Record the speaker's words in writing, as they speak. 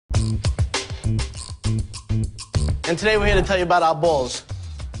And today we're here to tell you about our balls.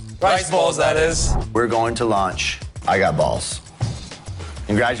 Rice balls, that is. We're going to launch I Got Balls.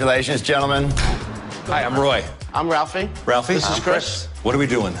 Congratulations, gentlemen. Hi, I'm Roy. I'm Ralphie. Ralphie. This is Chris. What are we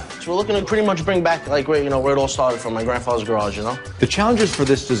doing? So we're looking to pretty much bring back like where it all started from, my grandfather's garage, you know? The challenges for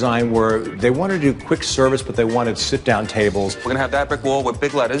this design were they wanted to do quick service, but they wanted sit-down tables. We're gonna have that brick wall with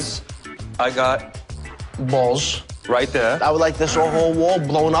big letters. I got Balls. right there. I would like this whole wall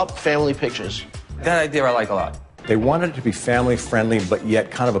blown up, family pictures. That idea I like a lot. They wanted it to be family-friendly, but yet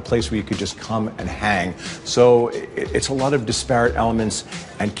kind of a place where you could just come and hang. So it's a lot of disparate elements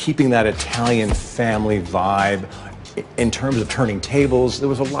and keeping that Italian family vibe. In terms of turning tables, there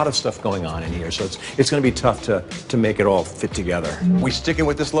was a lot of stuff going on in here, so it's going to be tough to make it all fit together. We sticking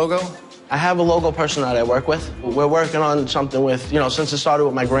with this logo? I have a logo person that I work with. We're working on something with, since it started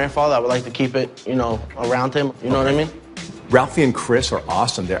with my grandfather, I would like to keep it, around him. You know what I mean? Ralphie and Chris are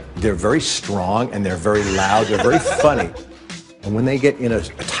awesome. They're very strong and they're very loud. They're very funny. And when they get in a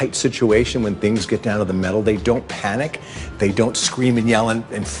tight situation, when things get down to the metal, they don't panic. They don't scream and yell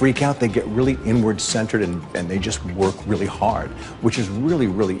and freak out. They get really inward centered and they just work really hard, which is really,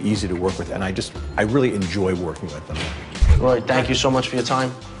 really easy to work with. And I really enjoy working with them. Roy, thank you so much for your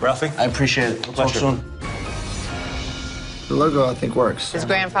time. Ralphie? I appreciate it. We'll talk soon. The logo, I think, works. His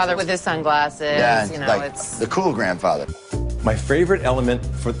grandfather with his sunglasses, Yeah, it's... the cool grandfather. My favorite element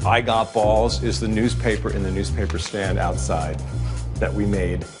for I Got Balls is the newspaper in the newspaper stand outside that we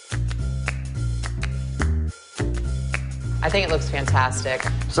made. I think it looks fantastic.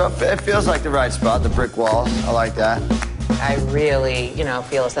 So it feels like the right spot, the brick wall. I like that. I really,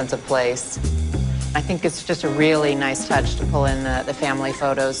 feel a sense of place. I think it's just a really nice touch to pull in the family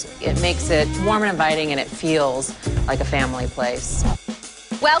photos. It makes it warm and inviting, and it feels like a family place.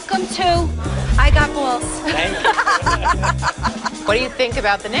 Welcome to I Got Balls. Thank you. What do you think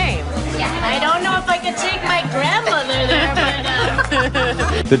about the name? Yeah, I don't know if I could take my grandmother there,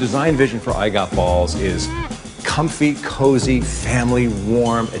 but... The design vision for I Got Balls is comfy, cozy, family,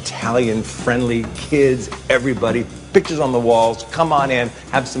 warm, Italian, friendly, kids, everybody, pictures on the walls, come on in,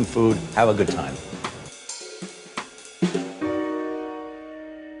 have some food, have a good time.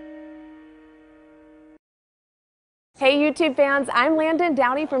 Hey YouTube fans, I'm Landon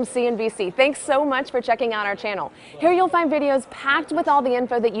Dowdy from CNBC. Thanks so much for checking out our channel. Here you'll find videos packed with all the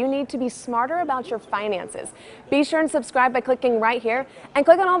info that you need to be smarter about your finances. Be sure and subscribe by clicking right here and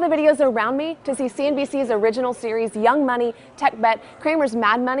click on all the videos around me to see CNBC's original series Young Money, Tech Bet, Kramer's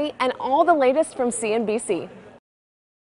Mad Money, and all the latest from CNBC.